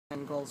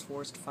10 goals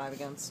forced, 5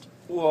 against.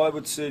 Well, I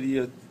would say to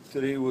you,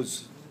 today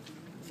was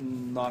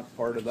not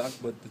part of that,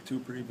 but the two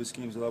previous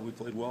games that we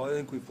played well. I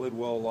think we played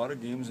well a lot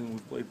of games, and we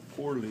played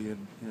poorly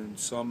in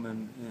some,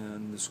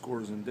 and the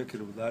score is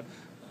indicative of that.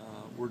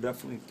 We're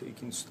definitely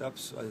taking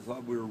steps. I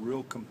thought we were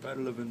real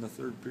competitive in the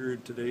third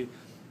period today.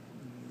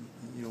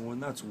 You know,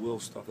 when that's will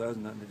stuff, that has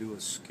nothing to do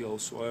with skill,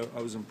 so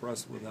I was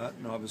impressed with that,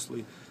 and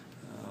obviously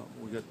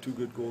we got two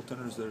good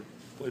goaltenders that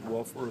played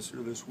well for us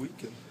here this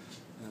week,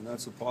 and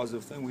that's a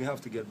positive thing. We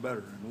have to get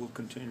better, and we'll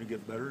continue to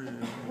get better. You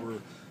know,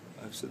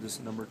 I've said this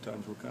a number of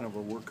times, we're kind of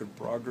a work in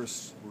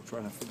progress. We're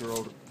trying to figure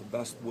out the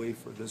best way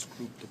for this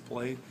group to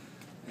play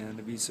and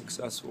to be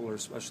successful. Our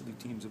specialty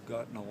teams have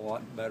gotten a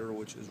lot better,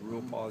 which is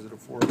real positive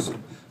for us,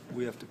 and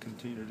we have to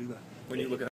continue to do that. When you look at